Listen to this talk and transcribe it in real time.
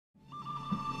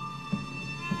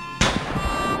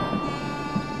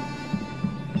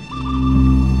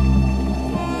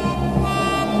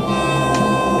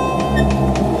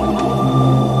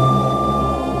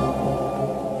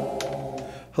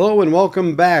Hello and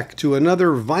welcome back to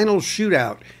another vinyl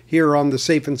shootout here on the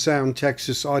Safe and Sound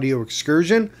Texas Audio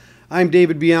Excursion. I'm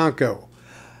David Bianco.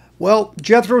 Well,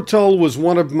 Jethro Tull was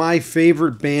one of my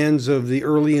favorite bands of the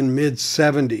early and mid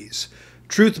 70s.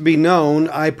 Truth be known,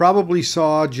 I probably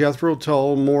saw Jethro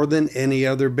Tull more than any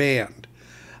other band.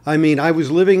 I mean, I was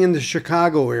living in the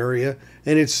Chicago area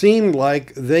and it seemed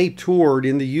like they toured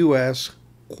in the U.S.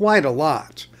 quite a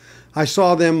lot. I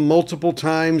saw them multiple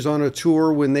times on a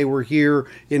tour when they were here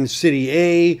in City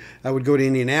A. I would go to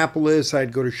Indianapolis,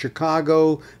 I'd go to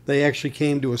Chicago. They actually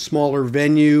came to a smaller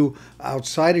venue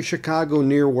outside of Chicago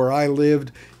near where I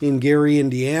lived in Gary,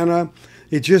 Indiana.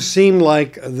 It just seemed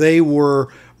like they were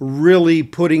really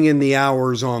putting in the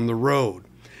hours on the road.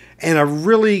 And I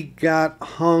really got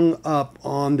hung up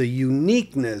on the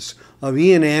uniqueness of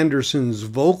Ian Anderson's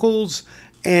vocals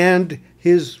and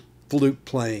his flute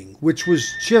playing, which was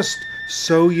just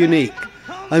so unique.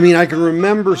 I mean, I can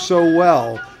remember so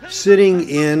well sitting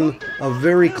in a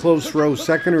very close row,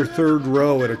 second or third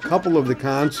row at a couple of the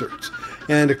concerts.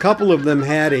 And a couple of them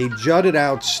had a jutted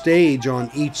out stage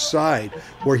on each side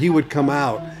where he would come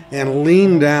out and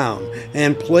lean down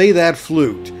and play that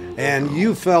flute. And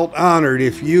you felt honored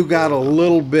if you got a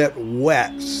little bit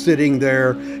wet sitting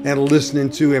there and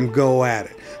listening to him go at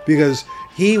it. Because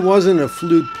he wasn't a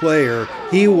flute player,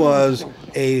 he was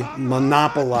a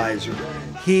monopolizer.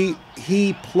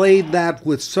 He played that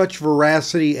with such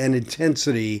veracity and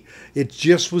intensity, it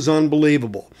just was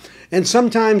unbelievable. And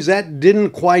sometimes that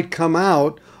didn't quite come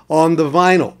out on the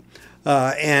vinyl.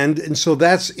 And so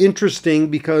that's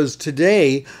interesting because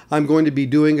today I'm going to be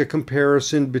doing a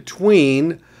comparison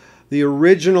between the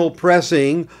original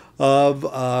pressing of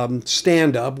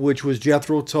Stand Up, which was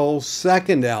Jethro Tull's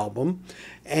second album,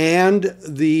 and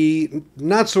the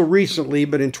not so recently,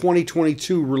 but in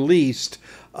 2022 released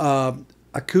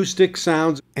Acoustic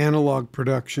Sounds Analogue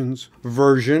Productions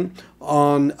version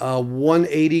on a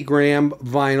 180 gram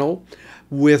vinyl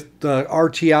with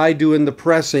RTI doing the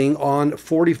pressing on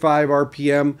 45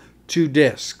 RPM 2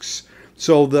 discs.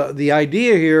 So the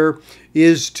idea here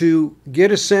is to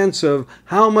get a sense of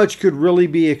how much could really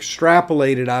be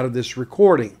extrapolated out of this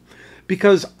recording.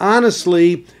 Because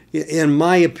honestly, in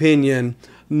my opinion,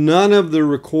 none of the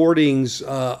recordings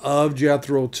of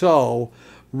Jethro Tull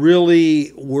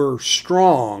really were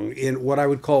strong in what I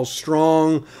would call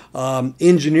strong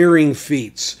engineering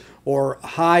feats or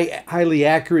highly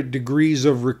accurate degrees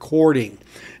of recording.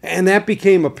 And that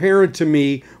became apparent to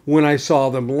me when I saw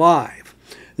them live.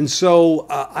 And so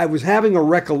I was having a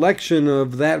recollection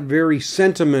of that very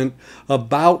sentiment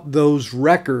about those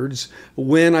records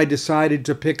when I decided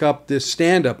to pick up this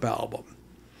stand-up album.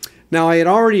 Now, I had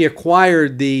already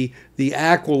acquired the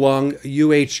Aqualung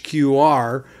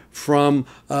UHQR from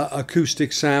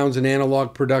Acoustic Sounds and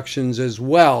Analogue Productions as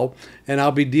well, and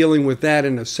I'll be dealing with that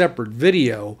in a separate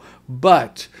video.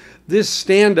 But this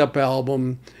stand-up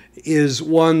album is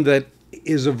one that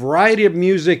is a variety of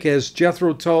music, as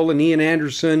Jethro Tull and Ian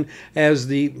Anderson as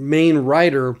the main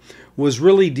writer was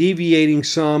really deviating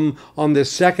some on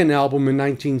this second album in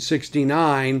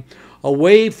 1969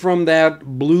 away from that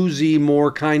bluesy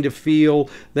more kind of feel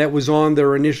that was on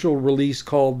their initial release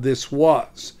called This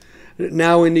Was.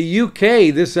 Now in the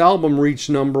UK, this album reached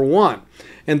 #1,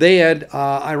 and they had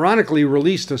ironically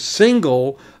released a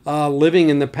single,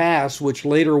 Living in the Past, which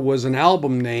later was an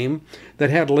album name that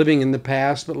had Living in the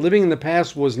Past, but Living in the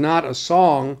Past was not a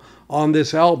song on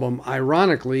this album,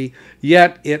 ironically,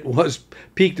 yet it was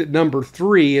peaked at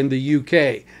 #3 in the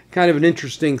UK. Kind of an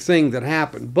interesting thing that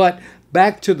happened. But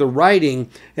back to the writing,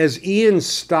 as Ian's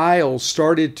style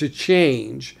started to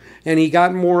change and he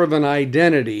got more of an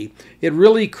identity, it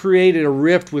really created a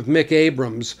rift with Mick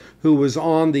Abrams, who was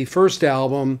on the first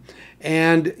album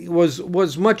and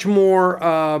was much more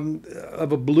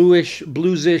of a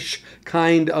bluesish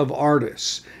kind of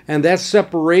artist. And that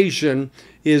separation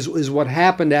is what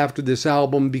happened after this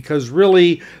album, because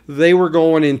really they were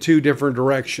going in two different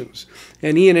directions.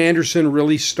 And Ian Anderson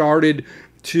really started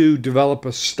to develop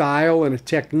a style and a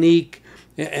technique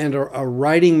and a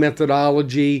writing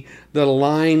methodology that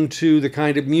aligned to the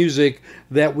kind of music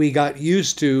that we got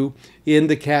used to in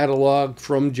the catalog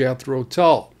from Jethro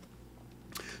Tull.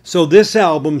 So this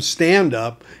album, Stand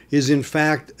Up, is in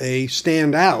fact a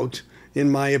standout,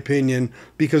 in my opinion,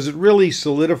 because it really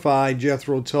solidified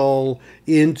Jethro Tull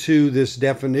into this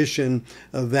definition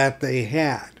that they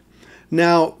had.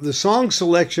 Now, the song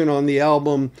selection on the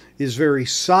album is very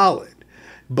solid,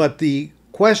 but the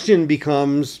question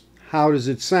becomes, how does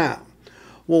it sound?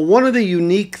 Well, one of the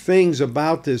unique things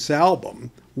about this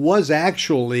album was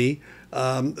actually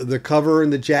the cover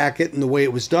and the jacket and the way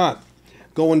it was done.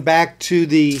 Going back to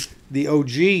the the OG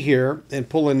here and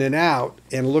pulling it out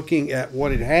and looking at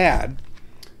what it had.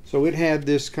 So it had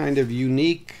this kind of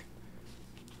unique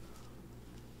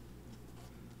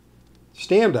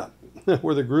stand-up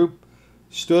where the group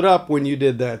stood up when you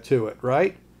did that to it,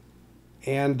 right?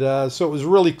 And so it was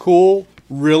really cool,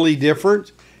 really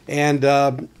different, and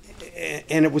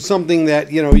it was something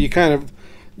that, you know, you kind of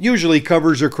usually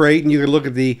covers a crate and you could look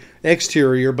at the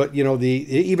exterior, but you know,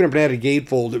 even if it had a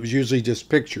gatefold, it was usually just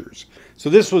pictures. So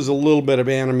this was a little bit of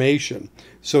animation,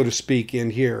 so to speak, in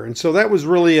here, and so that was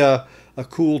really a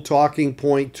cool talking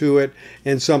point to it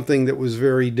and something that was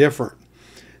very different.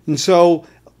 And so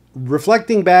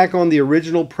reflecting back on the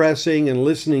original pressing and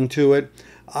listening to it,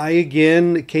 I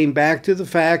again came back to the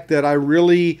fact that I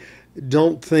really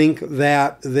don't think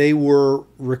that they were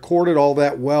recorded all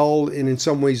that well and in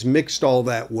some ways mixed all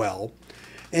that well.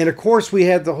 And of course we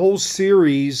had the whole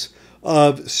series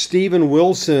of Steven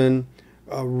Wilson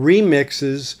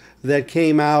remixes that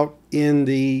came out in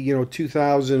the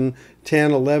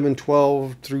 2010, 11,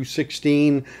 12 through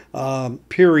 16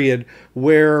 period,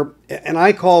 where, and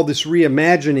I call this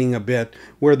reimagining a bit,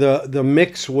 where the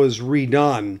mix was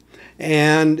redone.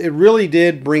 And it really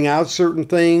did bring out certain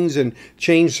things and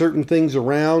change certain things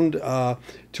around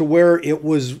to where it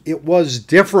was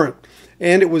different.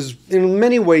 And it was in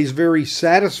many ways very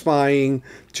satisfying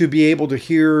to be able to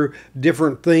hear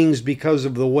different things because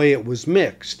of the way it was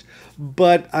mixed.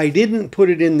 But I didn't put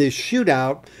it in this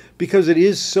shootout because it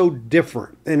is so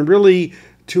different. And really,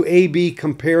 to A-B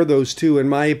compare those two, in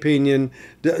my opinion,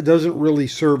 doesn't really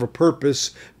serve a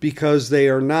purpose because they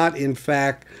are not, in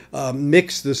fact,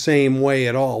 mixed the same way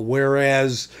at all.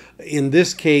 Whereas in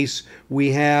this case,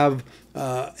 we have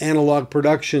Analogue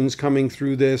Productions coming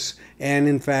through this and,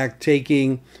 in fact,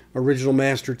 taking original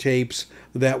master tapes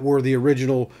that were the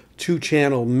original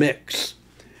 2-channel mix.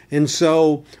 And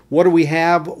so what do we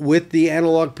have with the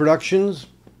Analogue Productions?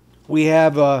 We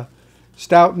have a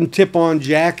stout and tip-on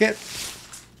jacket.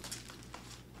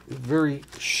 Very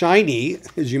shiny,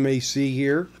 as you may see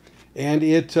here. And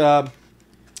it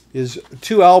is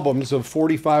 2 albums of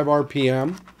 45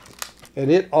 RPM.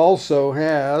 And it also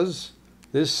has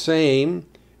this same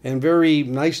and very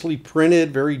nicely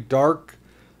printed, very dark,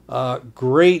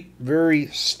 great, very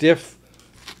stiff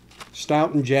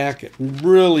stout and jacket.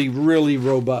 Really, really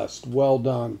robust. Well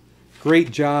done.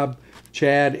 Great job,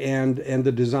 Chad, and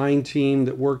the design team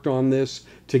that worked on this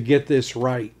to get this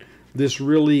right. This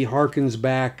really harkens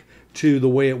back to the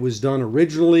way it was done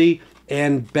originally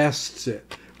and bests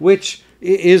it, which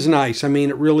is nice. I mean,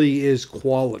 it really is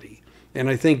quality. And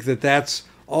I think that that's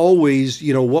always,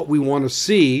 what we want to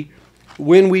see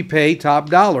when we pay top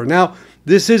dollar. Now,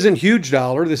 this isn't huge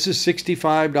dollar. This is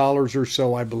 $65 or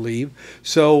so, I believe.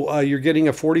 So you're getting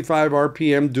a 45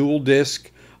 RPM dual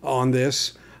disc on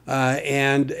this.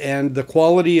 And the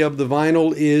quality of the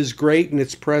vinyl is great, and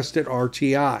it's pressed at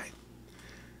RTI.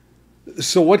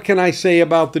 So what can I say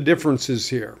about the differences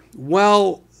here?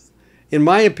 Well, in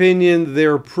my opinion,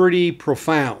 they're pretty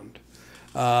profound.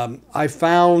 I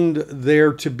found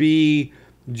there to be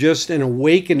just an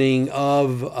awakening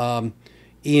of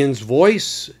Ian's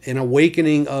voice, an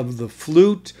awakening of the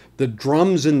flute, the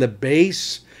drums and the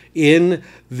bass in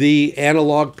the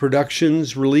Analogue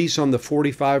Productions release on the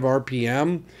 45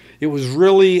 RPM. It was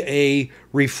really a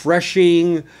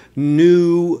refreshing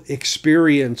new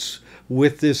experience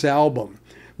with this album,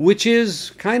 which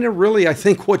is kind of really, I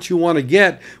think, what you want to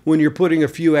get when you're putting a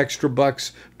few extra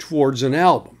bucks towards an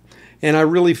album. And I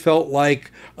really felt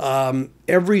like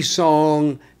every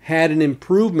song had an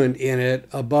improvement in it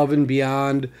above and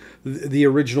beyond the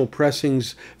original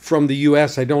pressings from the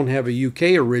US. I don't have a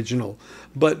UK original.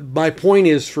 But my point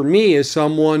is, for me, as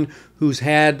someone who's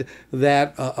had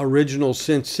that original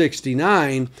since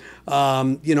 '69,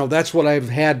 that's what I've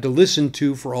had to listen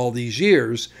to for all these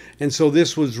years. And so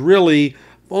this was really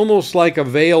almost like a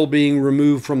veil being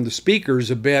removed from the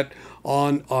speakers a bit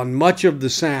on much of the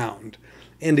sound.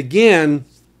 And again,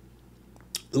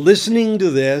 listening to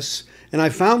this, and I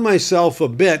found myself a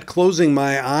bit closing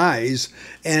my eyes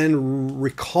and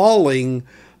recalling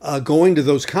going to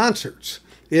those concerts.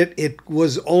 It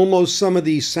was almost, some of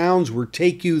these sounds were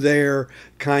take you there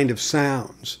kind of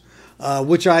sounds,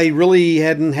 which I really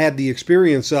hadn't had the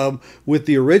experience of with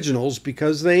the originals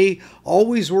because they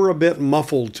always were a bit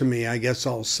muffled to me, I guess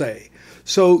I'll say.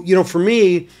 So, for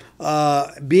me,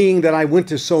 being that I went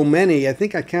to so many, I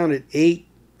think I counted 8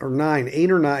 or 9,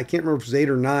 I can't remember if it was 8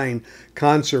 or 9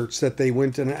 concerts that they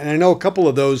went to. And I know a couple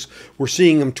of those were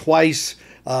seeing them twice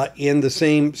in the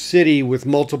same city with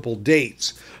multiple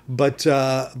dates. But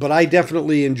I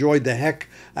definitely enjoyed the heck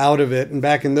out of it. And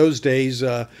back in those days,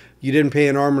 you didn't pay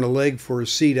an arm and a leg for a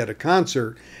seat at a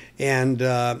concert.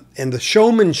 the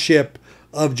showmanship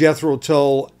of Jethro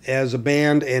Tull as a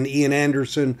band and Ian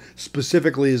Anderson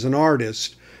specifically as an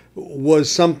artist was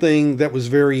something that was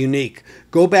very unique.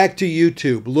 Go back to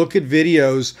YouTube, look at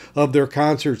videos of their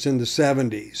concerts in the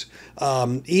 70s.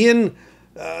 Ian,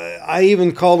 I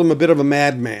even called him a bit of a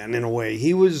madman in a way.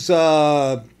 He was,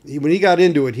 when he got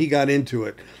into it, he got into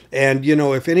it. And, you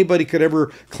know, if anybody could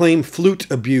ever claim flute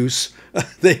abuse,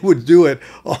 they would do it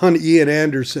on Ian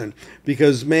Anderson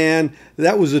because, man,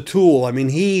 that was a tool. I mean,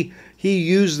 he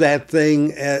used that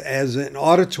thing as an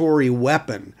auditory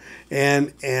weapon.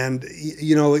 And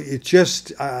you know, it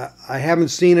just, I haven't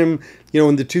seen him, you know,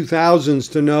 in the 2000s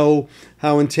to know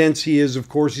how intense he is. Of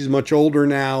course, he's much older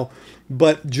now.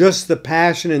 But just the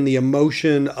passion and the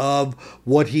emotion of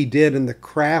what he did and the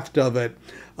craft of it,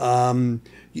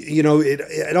 you know,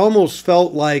 it almost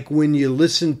felt like when you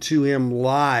listened to him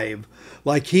live,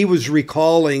 like he was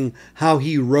recalling how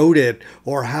he wrote it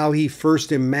or how he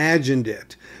first imagined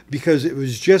it, because it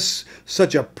was just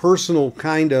such a personal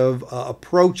kind of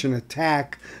approach and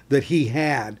attack that he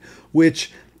had,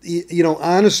 which, you know,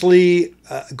 honestly,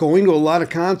 going to a lot of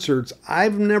concerts,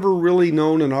 I've never really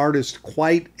known an artist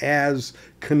quite as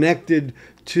connected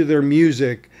to their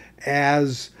music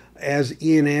as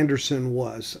Ian Anderson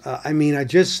was. I mean,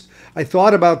 I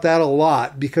thought about that a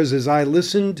lot because as I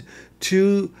listened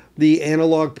to the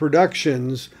Analogue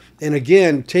Productions, and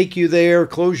again, Take You There,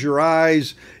 Close Your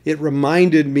Eyes, it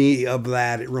reminded me of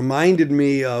that. It reminded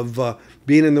me of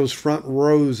being in those front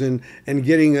rows and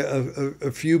getting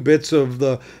a few bits of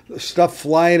the stuff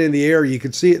flying in the air. You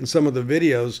could see it in some of the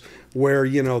videos where,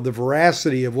 you know, the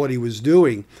veracity of what he was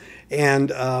doing.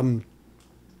 And,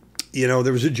 you know,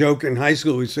 there was a joke in high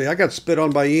school. We'd say, I got spit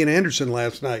on by Ian Anderson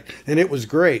last night, and it was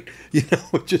great. You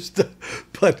know, just,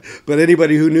 but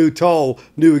anybody who knew Tull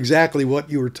knew exactly what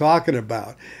you were talking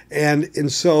about. And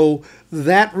so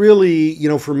that really, you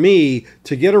know, for me,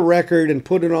 to get a record and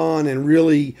put it on and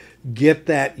really get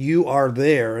that you are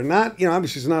there, and not, you know,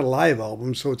 obviously it's not a live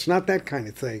album, so it's not that kind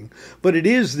of thing, but it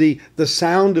is the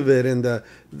sound of it and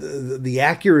the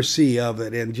accuracy of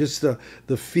it and just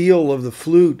the feel of the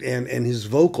flute and his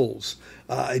vocals.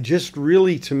 It just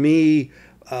really, to me,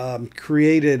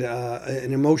 created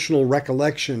an emotional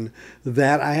recollection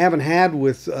that I haven't had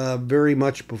with very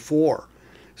much before.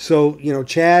 So, you know,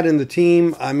 Chad and the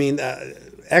team, I mean,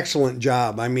 excellent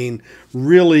job. I mean,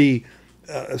 really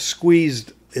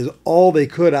squeezed is all they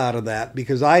could out of that,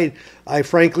 because I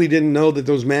frankly didn't know that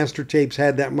those master tapes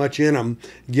had that much in them,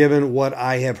 given what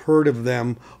I have heard of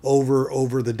them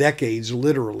over the decades,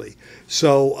 literally.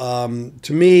 So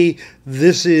to me,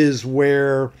 this is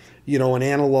where, you know, an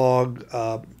analog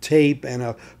tape and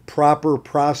a proper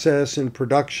process in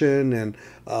production and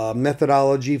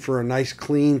methodology for a nice,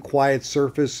 clean, quiet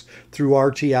surface through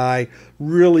RTI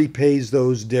really pays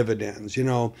those dividends, you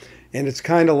know. And it's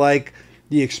kind of like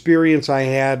the experience I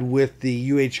had with the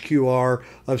UHQR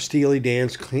of Steely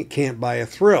Dan's Can't Buy a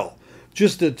Thrill.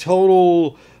 Just a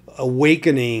total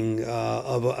awakening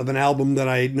of an album that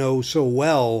I know so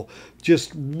well,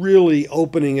 just really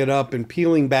opening it up and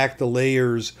peeling back the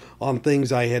layers on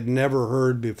things I had never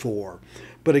heard before.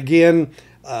 But again,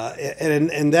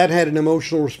 and that had an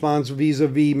emotional response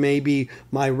vis-a-vis maybe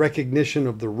my recognition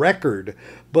of the record.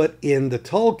 But in the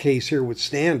Tull case here with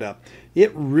Stand Up,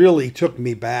 it really took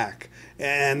me back.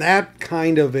 And that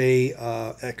kind of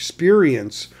a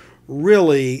experience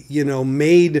really, you know,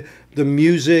 made the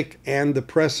music and the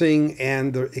pressing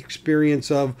and the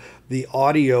experience of the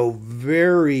audio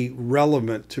very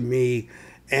relevant to me,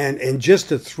 and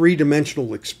just a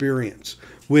three-dimensional experience,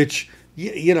 which,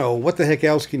 you know, what the heck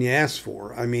else can you ask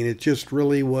for? I mean, it just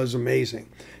really was amazing.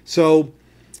 So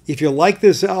if you like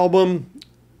this album,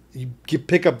 you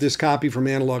pick up this copy from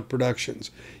Analogue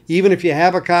Productions. Even if you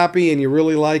have a copy and you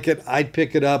really like it, I'd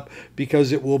pick it up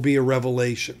because it will be a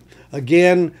revelation.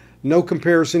 Again, no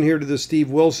comparison here to the Steve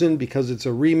Wilson because it's a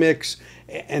remix,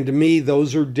 and to me,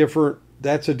 those are different.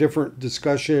 That's a different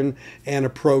discussion and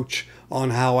approach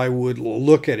on how I would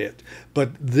look at it.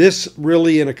 But this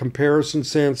really, in a comparison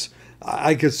sense,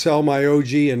 I could sell my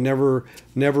OG and never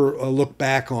look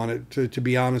back on it, to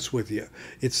be honest with you.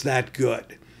 It's that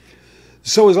good.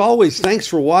 So as always, thanks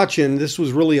for watching. This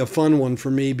was really a fun one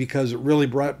for me because it really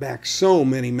brought back so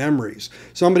many memories.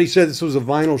 Somebody said this was a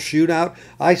vinyl shootout.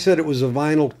 I said it was a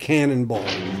vinyl cannonball.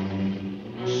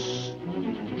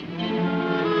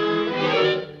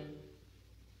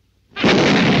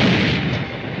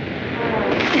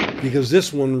 Because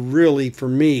this one really, for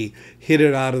me, hit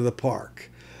it out of the park.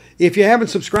 If you haven't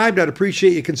subscribed, I'd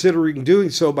appreciate you considering doing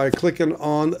so by clicking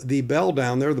on the bell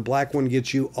down there. The black one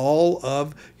gets you all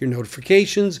of your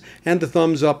notifications, and the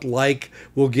thumbs up like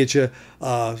will get you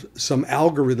some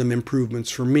algorithm improvements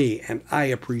for me, and I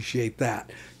appreciate that.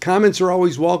 Comments are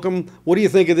always welcome. What do you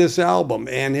think of this album?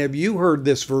 And have you heard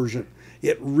this version?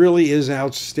 It really is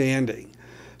outstanding.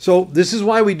 So this is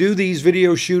why we do these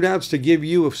video shootouts, to give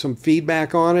you some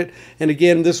feedback on it. And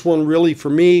again, this one really, for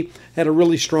me, had a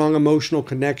really strong emotional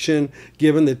connection,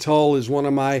 given that Tull is one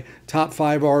of my top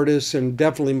 5 artists and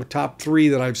definitely my top 3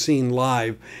 that I've seen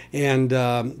live. And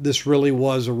this really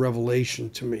was a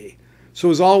revelation to me. So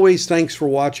as always, thanks for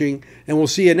watching, and we'll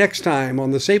see you next time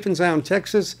on the Safe and Sound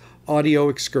Texas Audio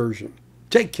Excursion.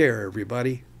 Take care,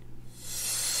 everybody.